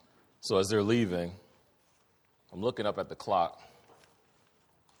So as they're leaving, I'm looking up at the clock,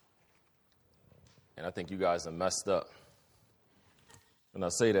 and I think you guys have messed up. And I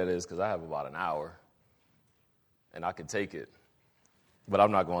say that is because I have about an hour, and I can take it. But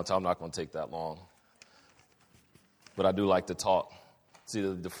I'm not going to take that long. But I do like to talk. See,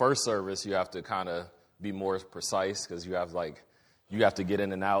 the first service, you have to kind of be more precise because you have to get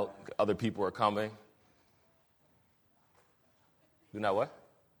in and out. Other people are coming. You know what?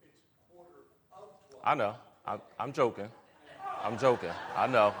 I know. I'm joking. I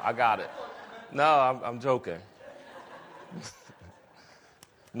know. I got it. No, I'm joking.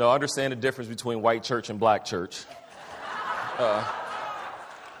 No, understand the difference between white church and black church.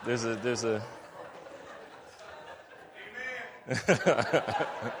 There's a.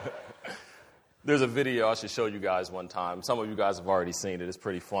 There's a video I should show you guys one time. Some of you guys have already seen it. It's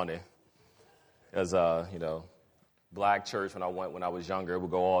pretty funny. As black church when I was younger, it would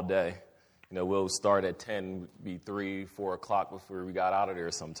go all day. We'll start at 10, be 3, 4 o'clock before we got out of there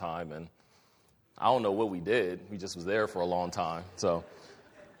sometime. And I don't know what we did. We just was there for a long time. So,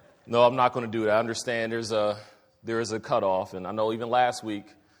 no, I'm not going to do that. I understand there is a cutoff. And I know even last week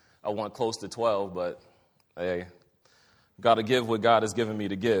I went close to 12, but hey, got to give what God has given me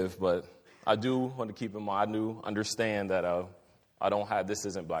to give. But I do want to keep in mind, I do understand that this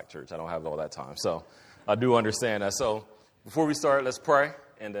isn't black church. I don't have all that time. So I do understand that. So before we start, let's pray,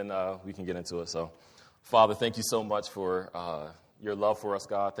 and then we can get into it. So, Father, thank you so much for your love for us,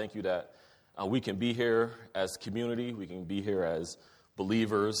 God. Thank you that we can be here as community. We can be here as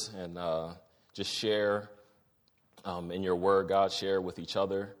believers and just share in your word, God, share with each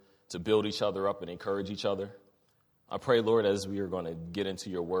other to build each other up and encourage each other. I pray, Lord, as we are going to get into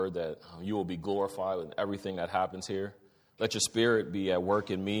your word, that you will be glorified in everything that happens here. Let your spirit be at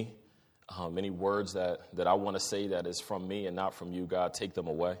work in me. Any words that I want to say that is from me and not from you, God, take them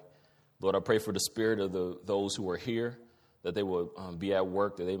away. Lord, I pray for the spirit of those who are here, that they will be at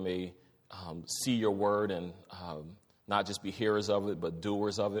work, that they may see your word and not just be hearers of it, but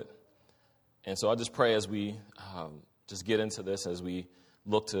doers of it. And so I just pray as we just get into this, as we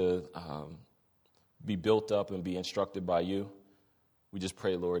look to be built up and be instructed by you, we just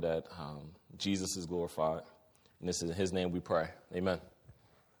pray, Lord, that Jesus is glorified. And this is in his name we pray. Amen.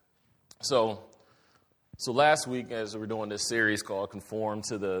 So last week, as we were doing this series called Conformed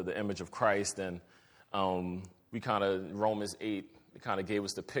to the Image of Christ, and we kind of, Romans 8, it kind of gave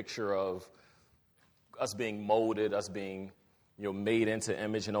us the picture of us being molded, us being made into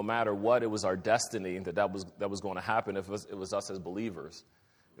image, and no matter what, it was our destiny that was going to happen if it was us as believers.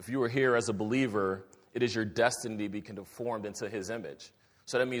 If you were here as a believer, it is your destiny to be conformed into his image.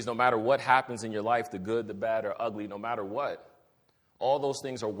 So that means no matter what happens in your life, the good, the bad, or ugly, no matter what, all those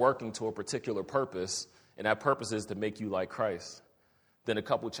things are working to a particular purpose, and that purpose is to make you like Christ. Then a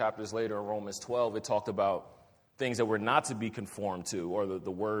couple chapters later in Romans 12, it talked about things that were not to be conformed to, or the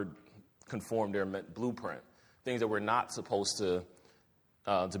word conformed there meant blueprint, things that we're not supposed to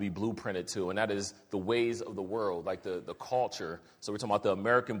be blueprinted to, and that is the ways of the world, like the culture. So we're talking about the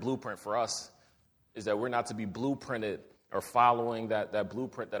American blueprint for us is that we're not to be blueprinted or following that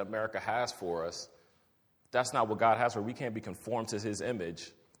blueprint that America has for us. That's not what God has for us. We can't be conformed to his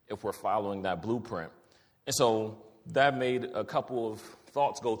image if we're following that blueprint. And so that made a couple of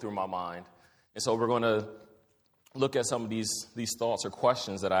thoughts go through my mind. And so we're going to look at some of these thoughts or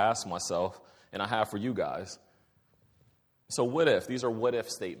questions that I asked myself and I have for you guys. So what if? These are what if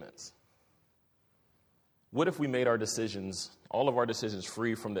statements. What if we made our decisions, all of our decisions,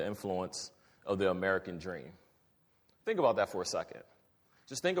 free from the influence of the American dream? Think about that for a second.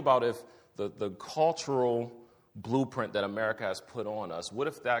 Just think about if the cultural blueprint that America has put on us, what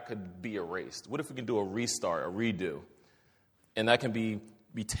if that could be erased? What if we can do a restart, a redo, and that can be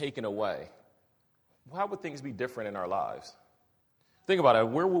taken away? How would things be different in our lives? Think about it.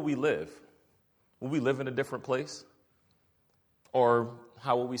 Where will we live? Will we live in a different place? Or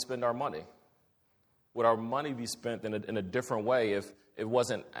how will we spend our money? Would our money be spent in a different way if it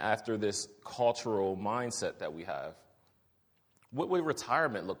wasn't after this cultural mindset that we have? What would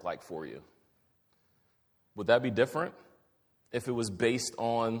retirement look like for you? Would that be different if it was based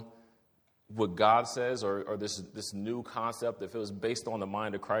on what God says or this new concept? If it was based on the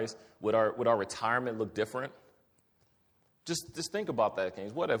mind of Christ, would our retirement look different? Just think about that,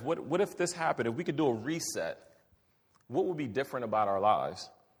 Kings. What if this happened? If we could do a reset, what would be different about our lives?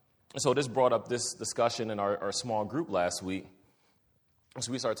 And so this brought up this discussion in our small group last week. So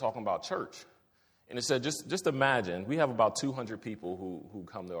we started talking about church. And it said, just imagine, we have about 200 people who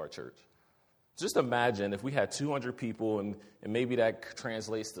come to our church. Just imagine if we had 200 people, and maybe that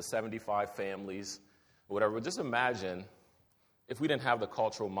translates to 75 families or whatever. Just imagine if we didn't have the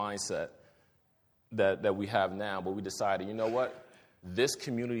cultural mindset that we have now, but we decided, you know what, this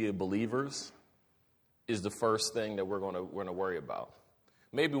community of believers is the first thing that we're going to worry about.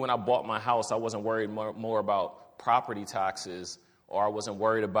 Maybe when I bought my house, I wasn't worried more about property taxes, or I wasn't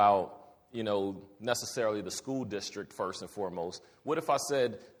worried about, necessarily the school district first and foremost. What if I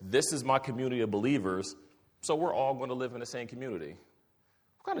said, this is my community of believers, so we're all going to live in the same community?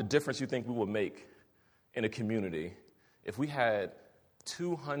 What kind of difference do you think we would make in a community if we had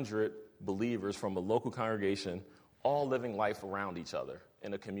 200 believers from a local congregation all living life around each other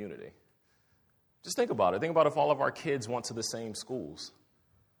in a community? Just think about it. Think about if all of our kids went to the same schools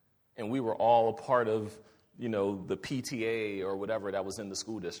and we were all a part of, the PTA or whatever that was in the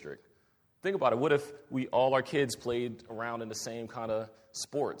school district. Think about it. What if all our kids played around in the same kind of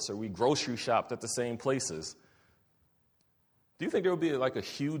sports, or we grocery shopped at the same places? Do you think there would be like a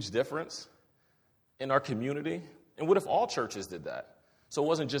huge difference in our community? And what if all churches did that? So it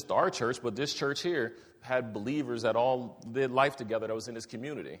wasn't just our church, but this church here had believers that all did life together that was in this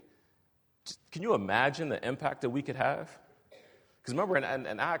community. Can you imagine the impact that we could have? Because remember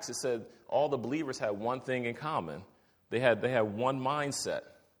in Acts it said all the believers had one thing in common. They had one mindset.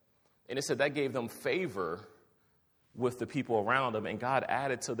 And it said that gave them favor with the people around them, and God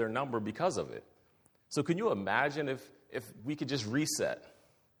added to their number because of it. So can you imagine if we could just reset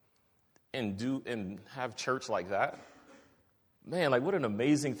and have church like that? Man, like what an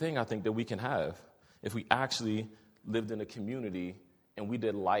amazing thing I think that we can have if we actually lived in a community and we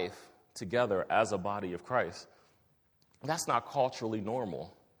did life together as a body of Christ. That's not culturally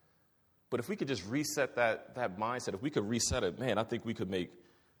normal. But if we could just reset that mindset, if we could reset it, man, I think we could make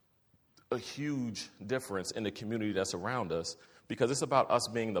a huge difference in the community that's around us, because it's about us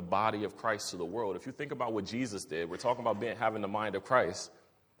being the body of Christ to the world. If you think about what Jesus did, we're talking about having the mind of Christ.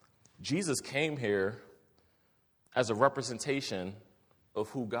 Jesus came here as a representation of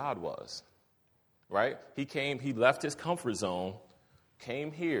who God was, right? He left his comfort zone,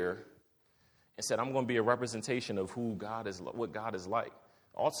 came here, and said, I'm going to be a representation of who God is, what God is like.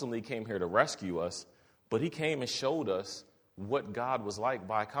 Ultimately, he came here to rescue us, but he came and showed us what God was like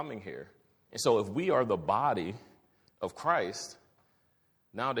by coming here. And so if we are the body of Christ,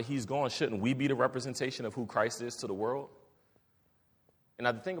 now that he's gone, shouldn't we be the representation of who Christ is to the world? And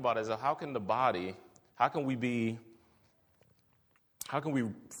I think about it is, how can we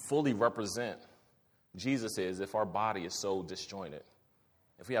fully represent Jesus if our body is so disjointed?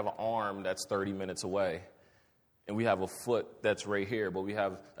 If we have an arm that's 30 minutes away, and we have a foot that's right here, but we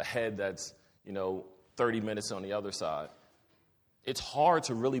have a head that's, 30 minutes on the other side, it's hard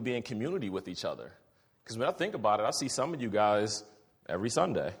to really be in community with each other. Because when I think about it, I see some of you guys every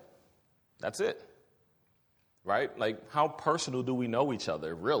Sunday. That's it. Right? Like, how personal do we know each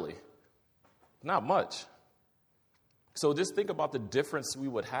other, really? Not much. So just think about the difference we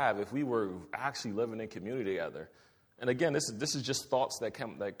would have if we were actually living in community together. And again, this is just thoughts that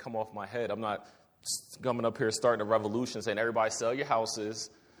come off my head. I'm not coming up here starting a revolution saying everybody sell your houses.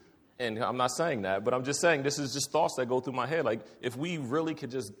 And I'm not saying that, but I'm just saying this is just thoughts that go through my head. Like, if we really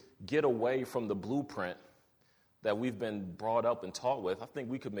could just get away from the blueprint that we've been brought up and taught with, I think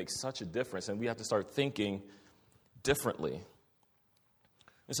we could make such a difference, and we have to start thinking differently.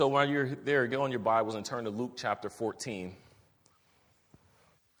 And so while you're there, go on your Bibles and turn to Luke chapter 14. And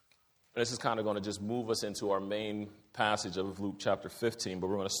this is kind of going to just move us into our main passage of Luke chapter 15,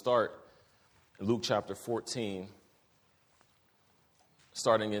 but we're going to start in Luke chapter 14.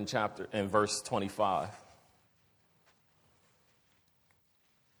 Starting in verse 25.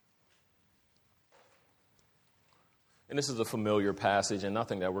 And this is a familiar passage, and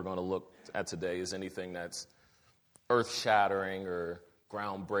nothing that we're going to look at today is anything that's earth-shattering or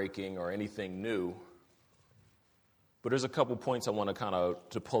groundbreaking or anything new. But there's a couple points I want to kind of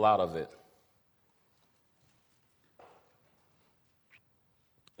to pull out of it.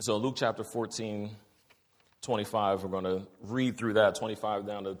 So Luke chapter 14, 25, we're going to read through that, 25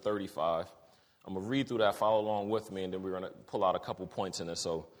 down to 35. I'm going to read through that, follow along with me, and then we're going to pull out a couple points in this.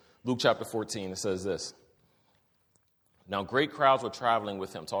 So Luke chapter 14, it says this. Now great crowds were traveling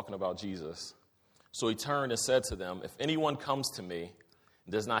with him, talking about Jesus. So he turned and said to them, if anyone comes to me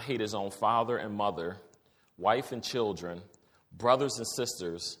and does not hate his own father and mother, wife and children, brothers and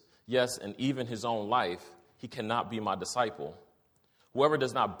sisters, yes, and even his own life, he cannot be my disciple. Whoever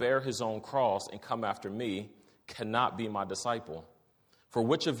does not bear his own cross and come after me cannot be my disciple. For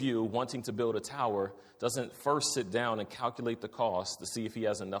which of you, wanting to build a tower, doesn't first sit down and calculate the cost to see if he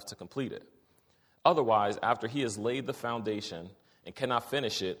has enough to complete it? Otherwise, after he has laid the foundation and cannot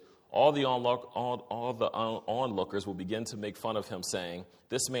finish it, all the onlookers will begin to make fun of him, saying,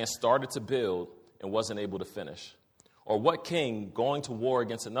 this man started to build and wasn't able to finish. Or what king going to war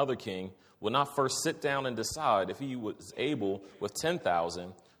against another king will not first sit down and decide if he was able with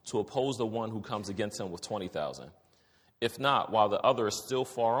 10,000 to oppose the one who comes against him with 20,000? If not, while the other is still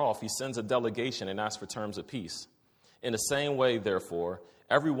far off, he sends a delegation and asks for terms of peace. In the same way, therefore,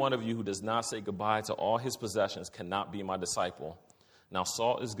 every one of you who does not say goodbye to all his possessions cannot be my disciple. Now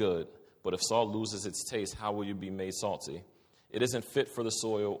salt is good, but if salt loses its taste, how will you be made salty? It isn't fit for the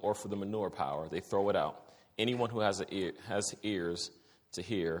soil or for the manure power. They throw it out. Anyone who has ears to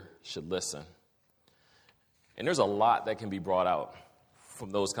hear should listen. And there's a lot that can be brought out from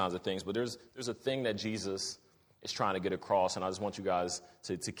those kinds of things, but there's a thing that Jesus is trying to get across, and I just want you guys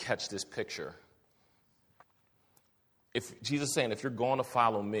to catch this picture. If Jesus is saying, if you're going to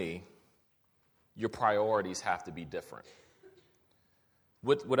follow me, your priorities have to be different.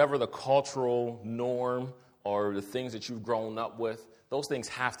 Whatever the cultural norm or the things that you've grown up with, those things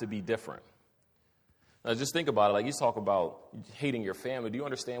have to be different. Now, just think about it. Like, you talk about hating your family. Do you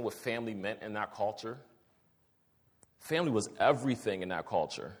understand what family meant in that culture? Family was everything in that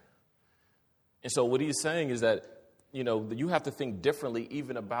culture. And so what he's saying is that, you have to think differently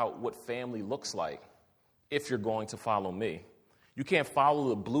even about what family looks like if you're going to follow me. You can't follow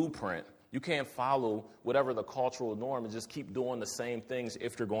the blueprint. You can't follow whatever the cultural norm and just keep doing the same things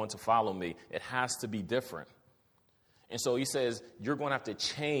if you're going to follow me. It has to be different. And so he says you're going to have to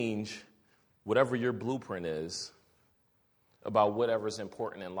change whatever your blueprint is about whatever's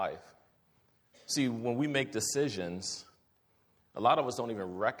important in life. See, when we make decisions, a lot of us don't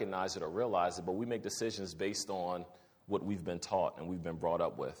even recognize it or realize it, but we make decisions based on what we've been taught and we've been brought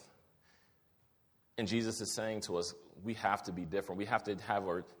up with. And Jesus is saying to us, we have to be different. We have to have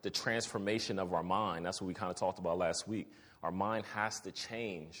the transformation of our mind. That's what we kind of talked about last week. Our mind has to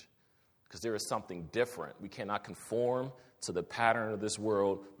change because there is something different. We cannot conform to the pattern of this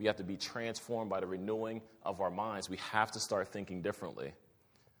world. We have to be transformed by the renewing of our minds. We have to start thinking differently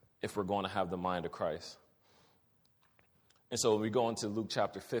if we're going to have the mind of Christ. And so when we go into Luke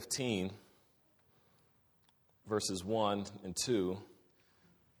chapter 15, verses 1 and 2,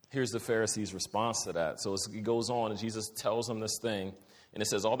 here's the Pharisees' response to that. So it goes on, and Jesus tells them this thing, and it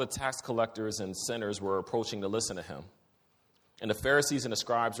says, all the tax collectors and sinners were approaching to listen to him. And the Pharisees and the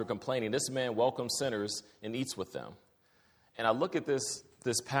scribes were complaining, this man welcomes sinners and eats with them. And I look at this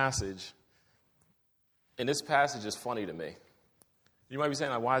passage, and this passage is funny to me. You might be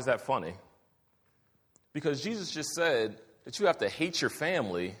saying, why is that funny? Because Jesus just said that you have to hate your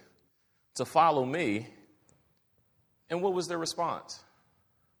family to follow me. And what was their response?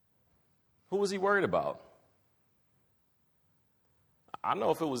 Who was he worried about? I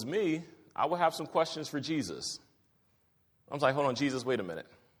know if it was me, I would have some questions for Jesus. I was like, hold on, Jesus, wait a minute.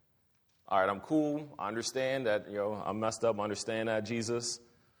 All right, I'm cool. I understand that, I'm messed up. I understand that, Jesus.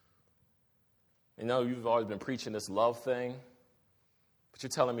 You've always been preaching this love thing. But you're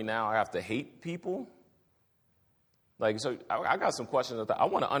telling me now I have to hate people? So I got some questions. I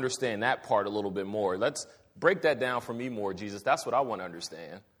want to understand that part a little bit more. Let's break that down for me more, Jesus. That's what I want to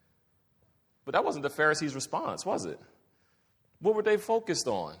understand. But that wasn't the Pharisees' response, was it? What were they focused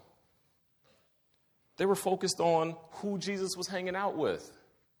on? They were focused on who Jesus was hanging out with.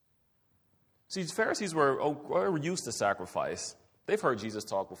 See, the Pharisees were used to sacrifice. They've heard Jesus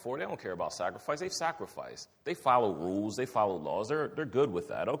talk before. They don't care about sacrifice. They've sacrificed. They follow rules. They follow laws. They're good with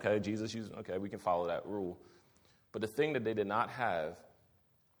that. Okay, Jesus, we can follow that rule. But the thing that they did not have,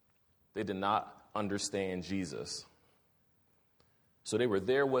 they did not understand Jesus. So they were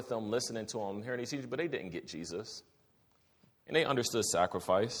there with him, listening to him, hearing these teachings, but they didn't get Jesus. And they understood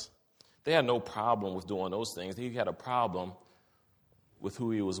sacrifice. They had no problem with doing those things. He had a problem with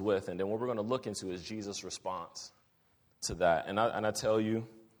who he was with. And then what we're going to look into is Jesus' response to that. And I tell you,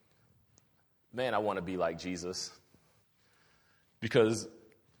 man, I want to be like Jesus. Because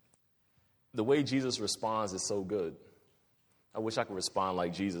the way Jesus responds is so good. I wish I could respond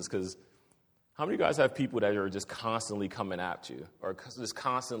like Jesus, because how many of you guys have people that are just constantly coming at you, or just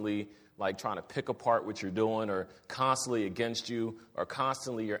constantly trying to pick apart what you're doing, or constantly against you, or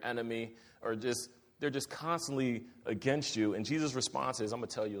constantly your enemy, or they're just constantly against you? And Jesus' response is, I'm going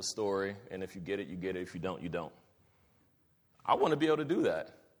to tell you a story, and if you get it, you get it. If you don't, you don't. I want to be able to do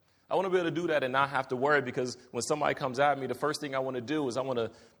that. I want to be able to do that and not have to worry, because when somebody comes at me, the first thing I want to do is I want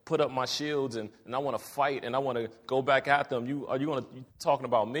to put up my shields and I want to fight and I want to go back at them. You talking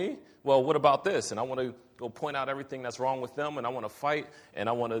about me? Well, what about this? And I want to go point out everything that's wrong with them, and I want to fight, and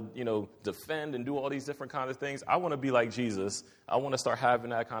I want to, defend and do all these different kinds of things. I want to be like Jesus. I want to start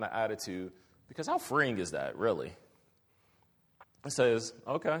having that kind of attitude, because how freeing is that, really? It says,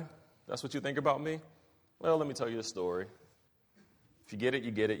 okay, that's what you think about me? Well, let me tell you a story. If you get it,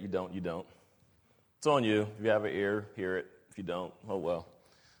 you get it. You don't, you don't. It's on you. If you have an ear, hear it. If you don't, oh well.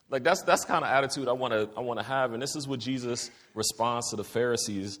 Like that's kind of attitude I want to have, and this is what Jesus responds to the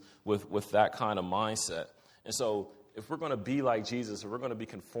Pharisees with that kind of mindset. And so, if we're going to be like Jesus, if we're going to be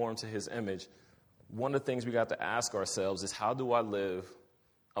conformed to his image, one of the things we got to ask ourselves is, how do I live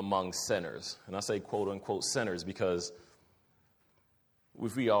among sinners? And I say quote unquote sinners because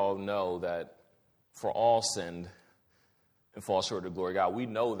we all know that for all sinned and fall short of the glory of God. We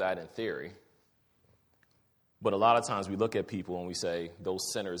know that in theory. But a lot of times we look at people and we say,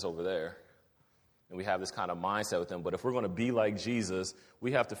 those sinners over there. And we have this kind of mindset with them. But if we're going to be like Jesus,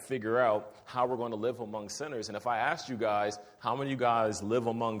 we have to figure out how we're going to live among sinners. And if I asked you guys, how many of you guys live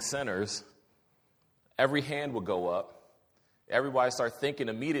among sinners, every hand would go up. Everybody start thinking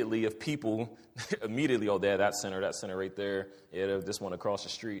immediately of people, immediately, oh, there, that sinner right there, yeah, this one across the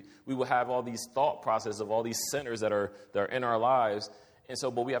street. We will have all these thought processes of all these sinners that are in our lives. And so,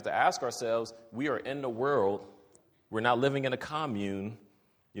 but we have to ask ourselves, we are in the world. We're not living in a commune.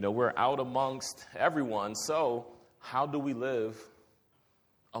 We're out amongst everyone. So how do we live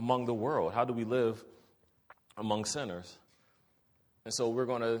among the world? How do we live among sinners? And so we're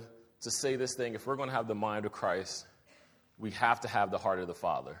going to say this thing, if we're going to have the mind of Christ, we have to have the heart of the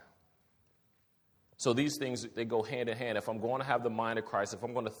Father. So these things, they go hand in hand. If I'm going to have the mind of Christ, if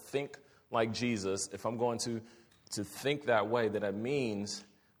I'm going to think like Jesus, if I'm going to think that way, then that means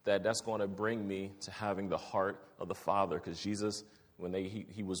that's going to bring me to having the heart of the Father. Because Jesus, when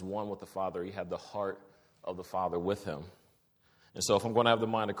he was one with the Father, he had the heart of the Father with him. And so if I'm going to have the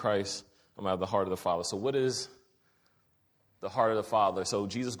mind of Christ, I'm going to have the heart of the Father. So what is the heart of the Father? So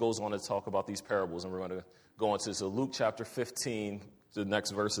Jesus goes on to talk about these parables, and we're going to go into so Luke chapter 15, the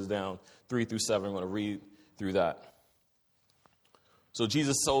next verses down, 3 through 7. I'm going to read through that. So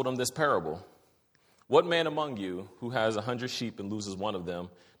Jesus told them this parable. What man among you who has 100 sheep and loses one of them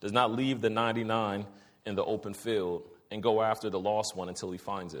does not leave the 99 in the open field and go after the lost one until he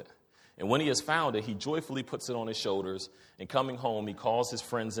finds it? And when he has found it, he joyfully puts it on his shoulders, and coming home, he calls his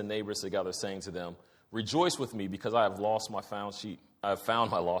friends and neighbors together, saying to them, "Rejoice with me, because I have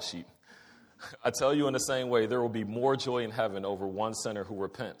found my lost sheep. I tell you, in the same way, there will be more joy in heaven over one sinner who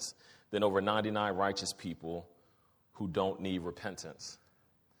repents than over 99 righteous people who don't need repentance."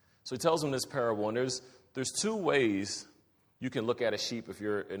 So he tells them this parable, and there's two ways you can look at a sheep if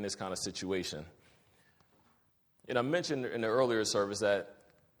you're in this kind of situation. And I mentioned in the earlier service that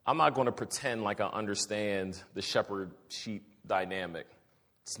I'm not going to pretend like I understand the shepherd-sheep dynamic.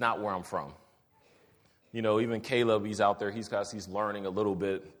 It's not where I'm from. Even Caleb, he's out there, he's learning a little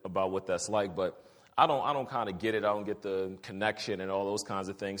bit about what that's like, but I don't kind of get it. I don't get the connection and all those kinds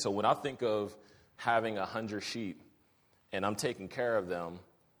of things. So when I think of having 100 sheep and I'm taking care of them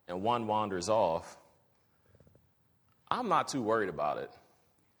and one wanders off, I'm not too worried about it.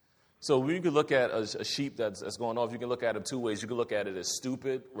 So you could look at a sheep that's going off, you can look at it two ways. You can look at it as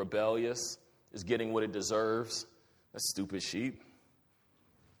stupid, rebellious, is getting what it deserves. That's stupid sheep.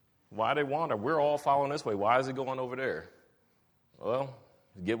 Why they wander? We're all following this way. Why is it going over there? Well,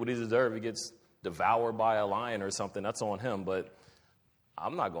 get what he deserves. He gets devoured by a lion or something. That's on him. But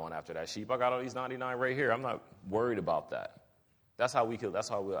I'm not going after that sheep. I got all these 99 right here. I'm not worried about that. That's how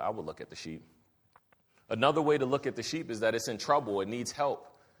I would look at the sheep. Another way to look at the sheep is that it's in trouble. It needs help.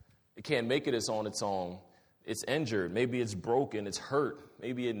 It can't make it on its own. It's injured. Maybe it's broken. It's hurt.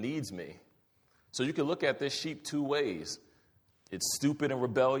 Maybe it needs me. So you can look at this sheep two ways. It's stupid and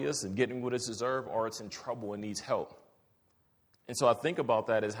rebellious and getting what it deserves, or it's in trouble and needs help. And so I think about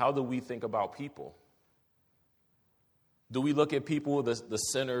that as, how do we think about people? Do we look at people, the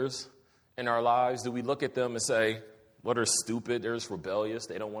sinners in our lives, do we look at them and say, well, they're stupid, they're just rebellious,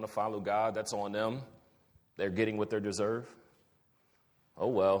 they don't want to follow God, that's on them, they're getting what they deserve? Oh,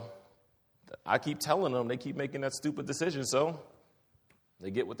 well, I keep telling them, they keep making that stupid decision, so they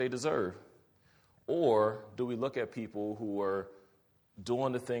get what they deserve. Or do we look at people who are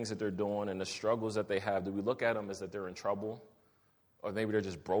doing the things that they're doing and the struggles that they have, do we look at them as that they're in trouble? Or maybe they're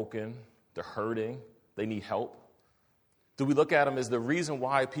just broken, they're hurting, they need help? Do we look at them as the reason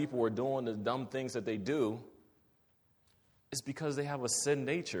why people are doing the dumb things that they do is because they have a sin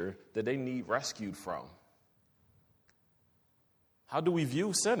nature that they need rescued from? How do we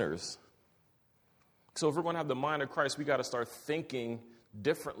view sinners? So if we're going to have the mind of Christ, we got to start thinking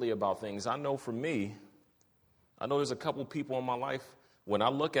differently about things. I know for me, there's a couple people in my life, when I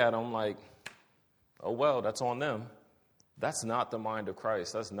look at them like, oh, well, that's on them. That's not the mind of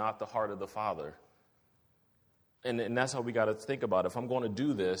Christ. That's not the heart of the Father. And that's how we got to think about it. If I'm going to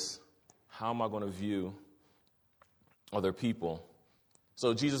do this, how am I going to view other people?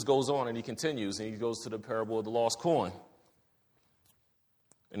 So Jesus goes on and he continues, and he goes to the parable of the lost coin.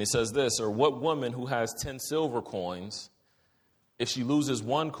 And he says this, or what woman who has 10 silver coins, if she loses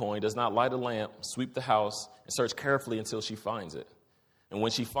one coin, does not light a lamp, sweep the house, and search carefully until she finds it? And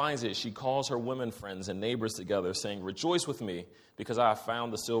when she finds it, she calls her women friends and neighbors together, saying, rejoice with me, because I have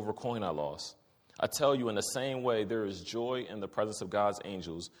found the silver coin I lost. I tell you, in the same way, there is joy in the presence of God's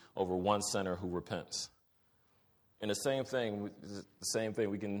angels over one sinner who repents. And the same thing,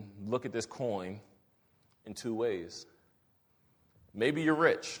 we can look at this coin in two ways. Maybe you're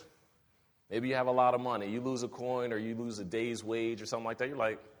rich. Maybe you have a lot of money. You lose a coin or you lose a day's wage or something like that. You're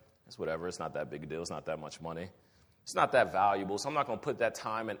like, it's whatever. It's not that big a deal. It's not that much money. It's not that valuable. So I'm not going to put that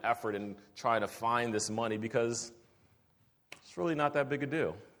time and effort in trying to find this money because it's really not that big a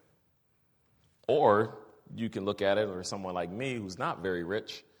deal. Or you can look at it, or someone like me who's not very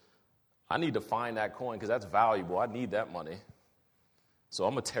rich, I need to find that coin because that's valuable. I need that money. So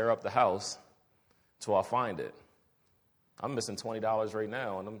I'm going to tear up the house until I find it. I'm missing $20 right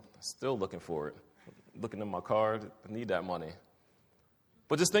now, and I'm still looking for it. Looking in my car, I need that money.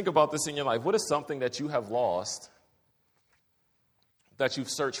 But just think about this in your life. What is something that you have lost that you've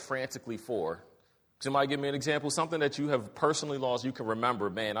searched frantically for? Somebody give me an example. Something that you have personally lost, you can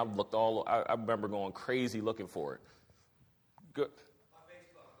remember. Man, I remember going crazy looking for it. Good.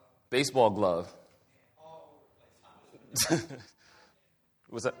 Baseball glove.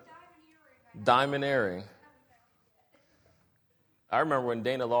 Was that? Diamond earring. I remember when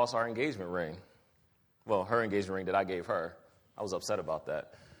Dana lost our engagement ring. Well, her engagement ring that I gave her. I was upset about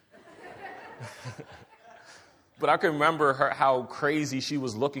that. But I can remember how crazy she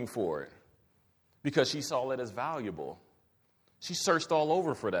was looking for it because she saw it as valuable. She searched all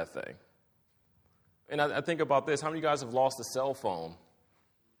over for that thing. And I think about this. How many of you guys have lost a cell phone?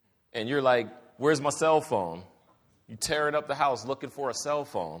 And you're like, where's my cell phone? You tearing up the house looking for a cell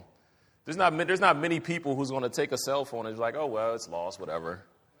phone. There's not many people who's going to take a cell phone and be like, oh, well, it's lost, whatever.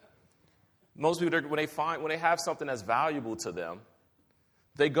 Most people, when they have something that's valuable to them,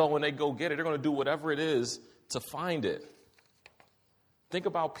 they go and they go get it. They're going to do whatever it is to find it. Think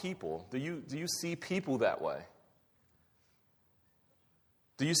about people. Do you see people that way?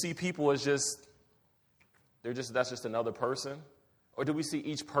 Do you see people as that's just another person? Or do we see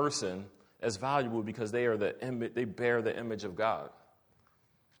each person as valuable because they bear the image of God?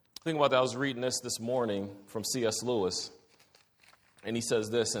 Think about that. I was reading this morning from C.S. Lewis, and he says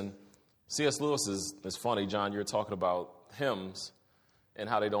this, and C.S. Lewis is funny, John. You're talking about hymns and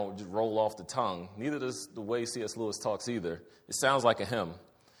how they don't just roll off the tongue. Neither does the way C.S. Lewis talks either. It sounds like a hymn.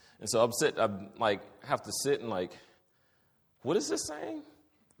 And so have to sit and what is this saying?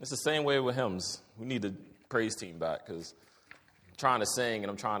 It's the same way with hymns. We need the praise team back because I'm trying to sing and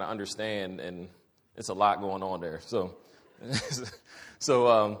I'm trying to understand, and it's a lot going on there. So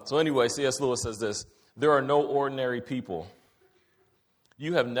anyway, C.S. Lewis says this: there are no ordinary people.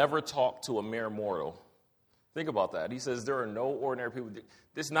 You have never talked to a mere mortal. Think about that. He says there are no ordinary people.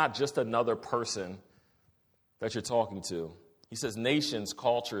 This is not just another person that you're talking to. He says nations,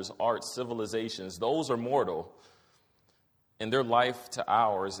 cultures, arts, civilizations, those are mortal. And their life to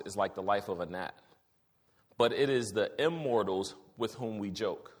ours is like the life of a gnat. But it is the immortals with whom we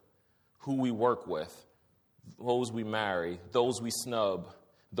joke, who we work with, those we marry, those we snub,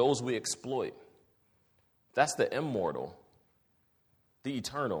 those we exploit. That's the immortal, the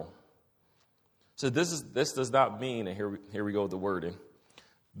eternal. So this does not mean, and here we go with the wording,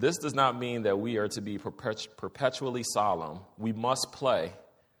 this does not mean that we are to be perpetually solemn. We must play,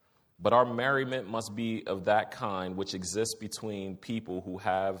 but our merriment must be of that kind which exists between people who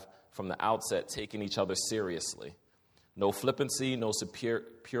have from the outset taken each other seriously. No flippancy, no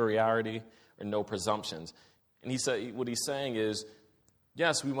superiority, or no presumptions. And he said, what he's saying is,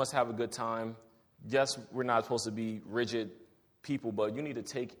 yes, we must have a good time. Yes, we're not supposed to be rigid people, but you need to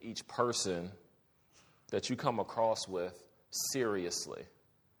take each person that you come across with seriously.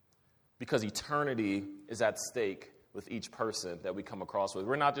 Because eternity is at stake with each person that we come across with.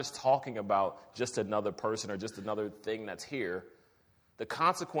 We're not just talking about just another person or just another thing that's here. The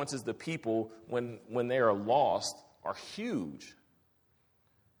consequences to people when they are lost are huge.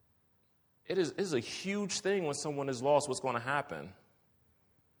 It is a huge thing when someone is lost, what's going to happen.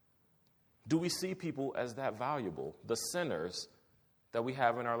 Do we see people as that valuable? The sinners that we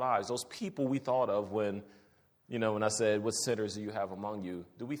have in our lives, those people we thought of when I said, what sinners do you have among you?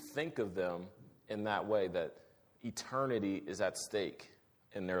 Do we think of them in that way, that eternity is at stake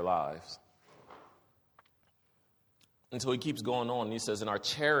in their lives? And so he keeps going on, and he says, and our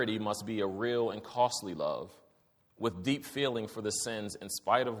charity must be a real and costly love, with deep feeling for the sins in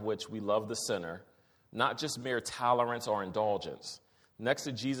spite of which we love the sinner, not just mere tolerance or indulgence. Next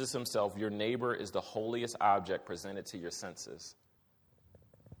to Jesus himself, your neighbor is the holiest object presented to your senses.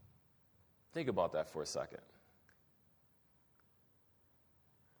 Think about that for a second.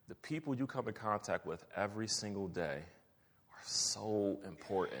 The people you come in contact with every single day are so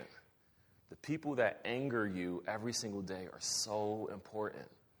important. The people that anger you every single day are so important.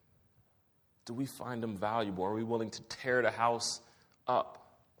 Do we find them valuable? Are we willing to tear the house up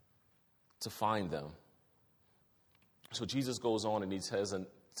to find them? So Jesus goes on and he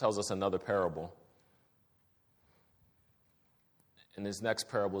tells us another parable. And his next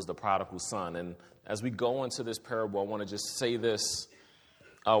parable is the prodigal son. And as we go into this parable, I want to just say this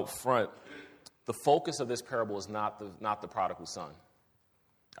out front. The focus of this parable is not the prodigal son.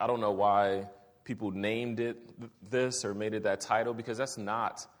 I don't know why people named it this or made it that title, because that's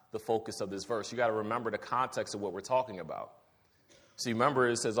not the focus of this verse. You got to remember the context of what we're talking about. See, remember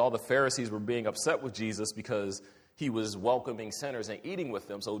it says all the Pharisees were being upset with Jesus because he was welcoming sinners and eating with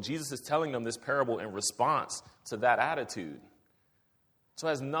them. So Jesus is telling them this parable in response to that attitude. So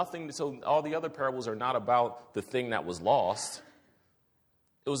it has nothing. So all the other parables are not about the thing that was lost.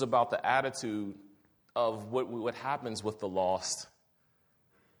 It was about the attitude of what happens with the lost.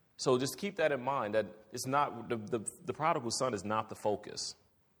 So just keep that in mind, that it's not the prodigal son is not the focus.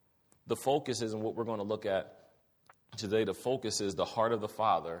 The focus is, and what we're going to look at today, the focus is the heart of the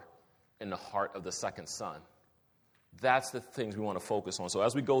father and the heart of the second son. That's the things we want to focus on. So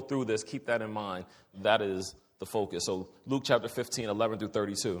as we go through this, keep that in mind. That is the focus. So Luke chapter 15, 11 through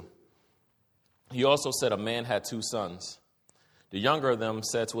 32. He also said a man had two sons. The younger of them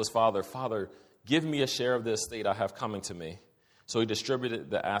said to his father, "Father, give me a share of the estate I have coming to me." So he distributed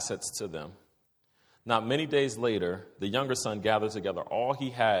the assets to them. Not many days later, the younger son gathered together all he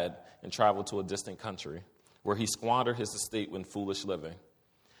had and traveled to a distant country, where he squandered his estate in foolish living.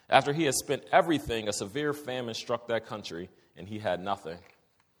 After he had spent everything, a severe famine struck that country, and he had nothing.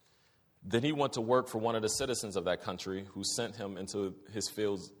 Then he went to work for one of the citizens of that country, who sent him into his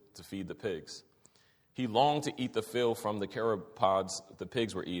fields to feed the pigs. He longed to eat the fill from the carob pods the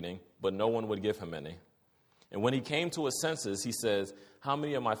pigs were eating, but no one would give him any. And when he came to his senses, he says, "How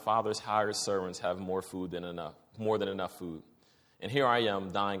many of my father's hired servants have more than enough food? And here I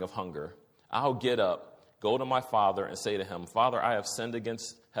am dying of hunger. I'll get up, go to my father, and say to him, 'Father, I have sinned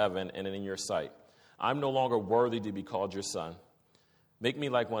against heaven and in your sight. I'm no longer worthy to be called your son. Make me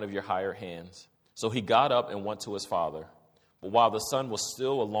like one of your hired hands.' So he got up and went to his father. But while the son was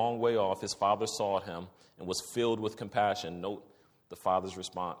still a long way off, his father saw him and was filled with compassion." Note the father's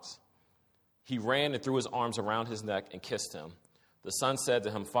response. He ran and threw his arms around his neck and kissed him. The son said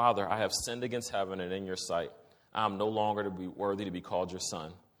to him, "Father, I have sinned against heaven and in your sight. I am no longer to be worthy to be called your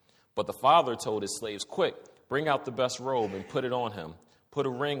son." But the father told his slaves, "Quick, bring out the best robe and put it on him. Put a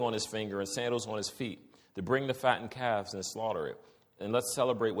ring on his finger and sandals on his feet. To bring the fattened calves and slaughter it. And let's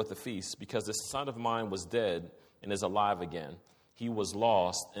celebrate with a feast, because this son of mine was dead and is alive again. He was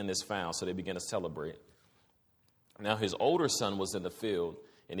lost and is found." So they began to celebrate. Now his older son was in the field,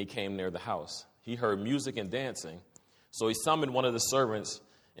 and he came near the house. He heard music and dancing. So he summoned one of the servants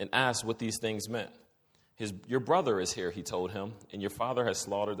and asked what these things meant. "Your brother is here," he told him, "and your father has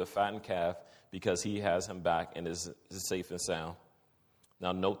slaughtered the fattened calf because he has him back and is safe and sound."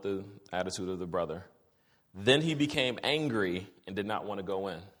 Now note the attitude of the brother. Then he became angry and did not want to go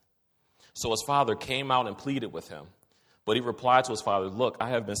in. So his father came out and pleaded with him. But he replied to his father, "Look, I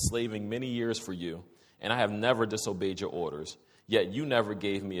have been slaving many years for you, and I have never disobeyed your orders. Yet you never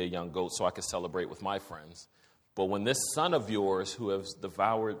gave me a young goat so I could celebrate with my friends. But when this son of yours, who has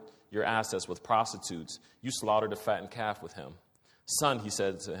devoured your assets with prostitutes, you slaughtered a fattened calf with him." "Son," he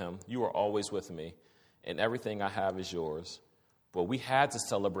said to him, "you are always with me, and everything I have is yours. But we had to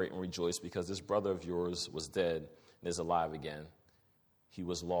celebrate and rejoice because this brother of yours was dead and is alive again. He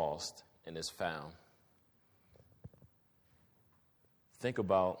was lost and is found." Think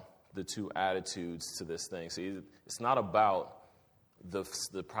about the two attitudes to this thing. See, it's not about the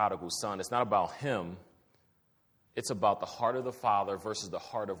prodigal son. It's not about him. It's about the heart of the father versus the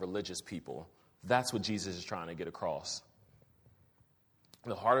heart of religious people. That's what Jesus is trying to get across.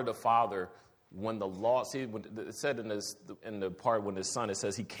 The heart of the father, when the law, see, when it said in the part when his son, it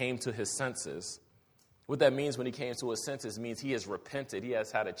says he came to his senses. What that means when he came to his senses means he has repented. He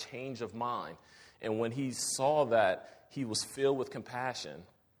has had a change of mind. And when he saw that, he was filled with compassion.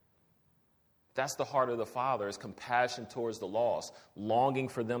 That's the heart of the Father, is compassion towards the lost, longing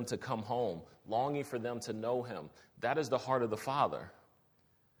for them to come home, longing for them to know him. That is the heart of the Father.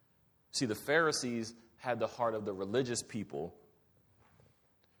 See, the Pharisees had the heart of the religious people,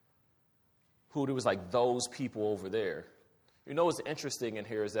 who it was like those people over there. You know what's interesting in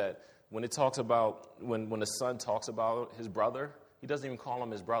here is that when it talks about, when the son talks about his brother, he doesn't even call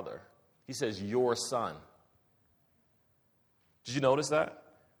him his brother. He says, "your son." Did you notice that?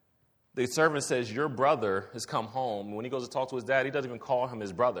 The servant says, your brother has come home. When he goes to talk to his dad, he doesn't even call him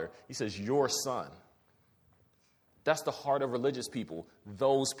his brother. He says, your son. That's the heart of religious people.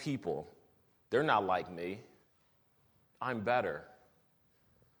 Those people, they're not like me. I'm better.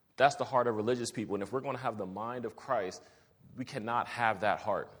 That's the heart of religious people. And if we're going to have the mind of Christ, we cannot have that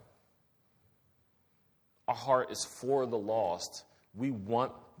heart. Our heart is for the lost. We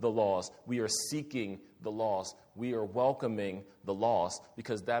want the lost. We are seeking the lost. We are welcoming the lost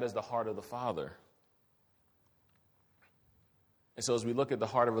because that is the heart of the Father. And so as we look at the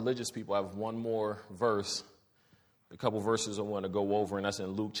heart of religious people, I have one more verse, a couple verses I want to go over, and that's in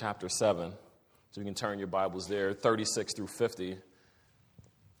Luke chapter 7. So you can turn your Bibles there, 36 through 50.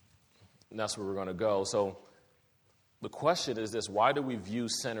 And that's where we're going to go. So the question is this: why do we view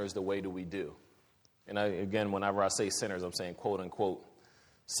sinners the way that we do? And again, whenever I say sinners, I'm saying quote unquote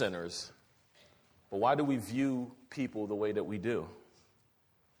sinners. But why do we view people the way that we do?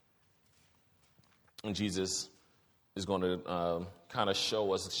 And Jesus is going to kind of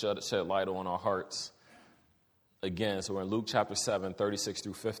show us, shed light on our hearts again. So we're in Luke chapter 7, 36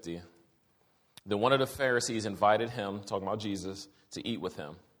 through 50. Then one of the Pharisees invited him, talking about Jesus, to eat with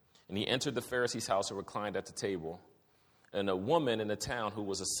him. And he entered the Pharisee's house and reclined at the table. And a woman in the town who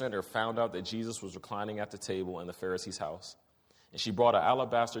was a sinner found out that Jesus was reclining at the table in the Pharisee's house. And she brought an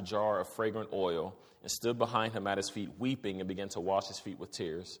alabaster jar of fragrant oil and stood behind him at his feet, weeping, and began to wash his feet with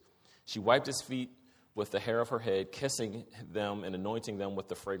tears. She wiped his feet with the hair of her head, kissing them and anointing them with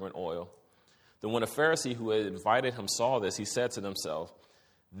the fragrant oil. Then when a Pharisee who had invited him saw this, he said to himself,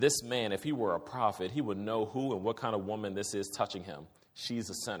 this man, if he were a prophet, he would know who and what kind of woman this is touching him. She's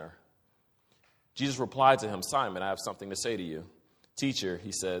a sinner. Jesus replied to him, Simon, I have something to say to you. Teacher,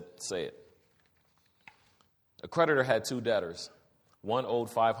 he said, say it. A creditor had 2 debtors. One owed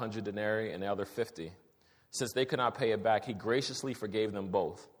 500 denarii and the other 50. Since they could not pay it back, he graciously forgave them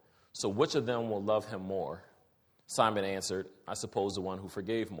both. So which of them will love him more? Simon answered, I suppose the one who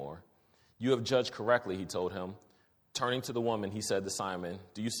forgave more. You have judged correctly, he told him. Turning to the woman, he said to Simon,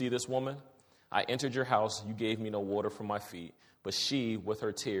 do you see this woman? I entered your house, you gave me no water for my feet, but she, with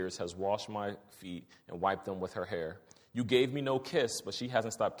her tears, has washed my feet and wiped them with her hair. You gave me no kiss, but she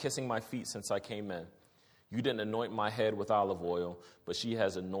hasn't stopped kissing my feet since I came in. You didn't anoint my head with olive oil, but she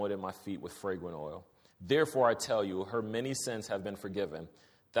has anointed my feet with fragrant oil. Therefore, I tell you, her many sins have been forgiven.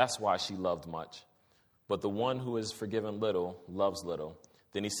 That's why she loved much. But the one who is forgiven little loves little.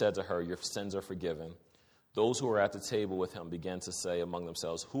 Then he said to her, your sins are forgiven. Those who were at the table with him began to say among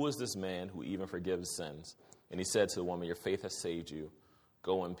themselves, who is this man who even forgives sins? And he said to the woman, your faith has saved you.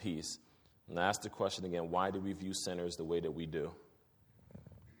 Go in peace. And I ask the question again, why do we view sinners the way that we do?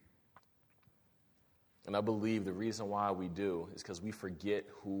 And I believe the reason why we do is because we forget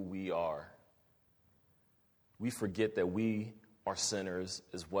who we are. We forget that we are sinners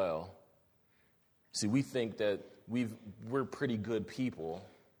as well. See, we think that we're pretty good people.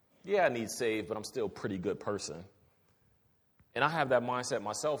 Yeah, I need saved, but I'm still a pretty good person. And I have that mindset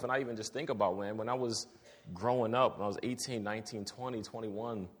myself, and I even just think about when I was growing up, when I was 18, 19, 20,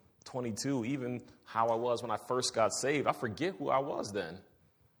 21, 22, even how I was when I first got saved, I forget who I was then.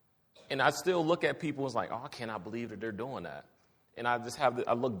 And I still look at people and it's like, oh, I cannot believe that they're doing that. And I just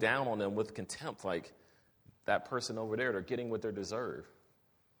I look down on them with contempt, like that person over there, they're getting what they deserve.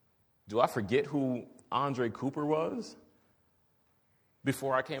 Do I forget who Andre Cooper was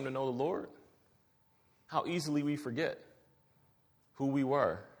before I came to know the Lord? How easily we forget who we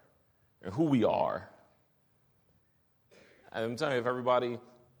were and who we are. And I'm telling you,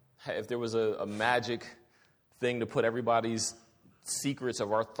 if there was a magic thing to put everybody's secrets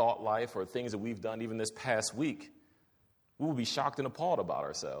of our thought life or things that we've done even this past week, we would be shocked and appalled about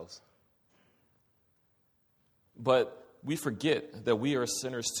ourselves. But we forget that we are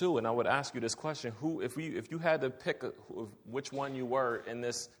sinners too. And I would ask you this question: if you had to pick which one you were in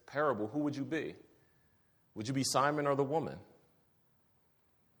this parable, who would you be? Would you be Simon or the woman?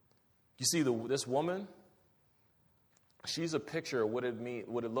 You see, this woman, she's a picture of what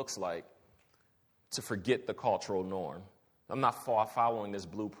it looks like to forget the cultural norm. I'm not following this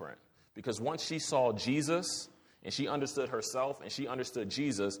blueprint, because once she saw Jesus and she understood herself and she understood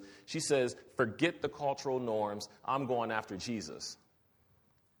Jesus, she says, forget the cultural norms, I'm going after Jesus.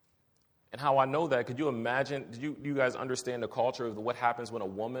 And how I know that, could you imagine, do you guys understand the culture of what happens when a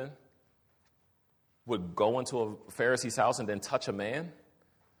woman would go into a Pharisee's house and then touch a man?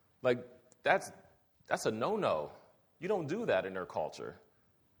 Like, that's a no-no. You don't do that in their culture.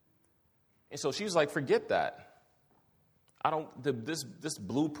 And so she's like, forget that. This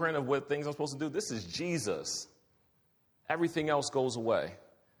blueprint of what things I'm supposed to do, this is Jesus. Everything else goes away.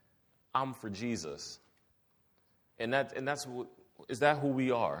 I'm for Jesus. And is that who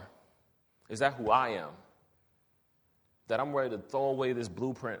we are? Is that who I am? That I'm ready to throw away this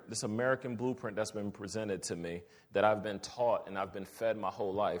blueprint, this American blueprint that's been presented to me, that I've been taught and I've been fed my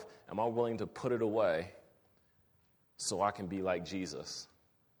whole life. Am I willing to put it away so I can be like Jesus?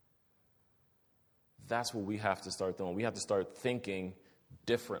 That's what we have to start doing. We have to start thinking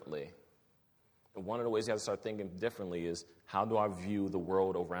differently. And one of the ways you have to start thinking differently is, how do I view the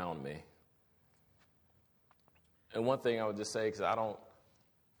world around me? And one thing I would just say, because I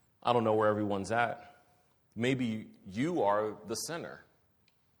don't know where everyone's at. Maybe you are the sinner.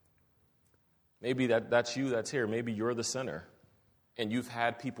 Maybe that's you that's here. Maybe you're the sinner. And you've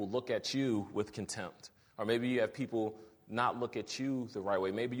had people look at you with contempt. Or maybe you have people not look at you the right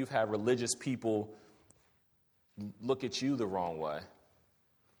way. Maybe you've had religious people look at you the wrong way.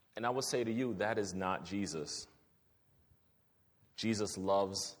 And I would say to you, that is not Jesus. Jesus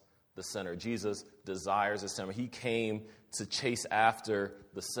loves the sinner. Jesus desires the sinner. He came to chase after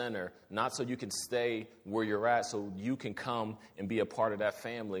the sinner, not so you can stay where you're at, so you can come and be a part of that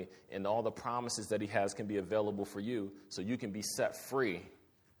family, and all the promises that he has can be available for you, so you can be set free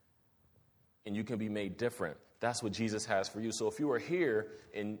and you can be made different. That's what Jesus has for you. So if you are here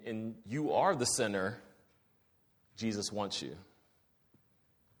and you are the sinner, Jesus wants you.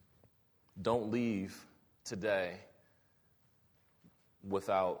 Don't leave today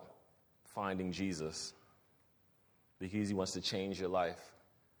without finding Jesus, because he wants to change your life.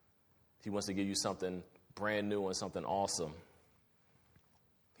 He wants to give you something brand new and something awesome.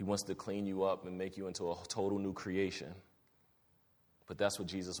 He wants to clean you up and make you into a total new creation. But that's what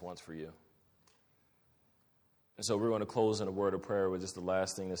Jesus wants for you. And so we're going to close in a word of prayer with just the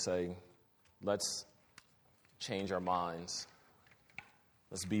last thing to say. Let's change our minds.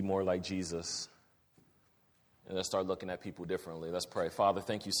 Let's be more like Jesus. And let's start looking at people differently. Let's pray. Father,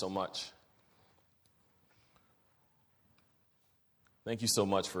 thank you so much. Thank you so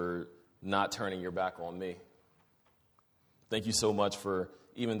much for not turning your back on me. Thank you so much for,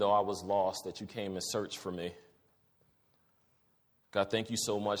 even though I was lost, that you came and searched for me. God, thank you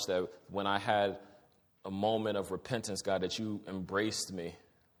so much that when I had a moment of repentance, God, that you embraced me.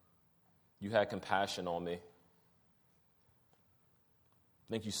 You had compassion on me.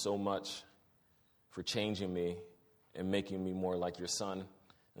 Thank you so much for changing me and making me more like your son.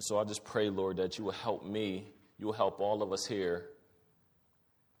 And so I just pray, Lord, that you will help me, you will help all of us here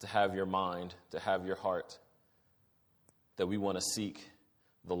to have your mind, to have your heart, that we want to seek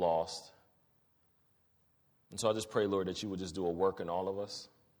the lost. And so I just pray, Lord, that you would just do a work in all of us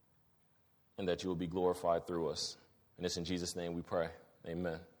and that you will be glorified through us. And it's in Jesus' name we pray.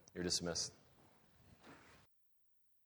 Amen. You're dismissed.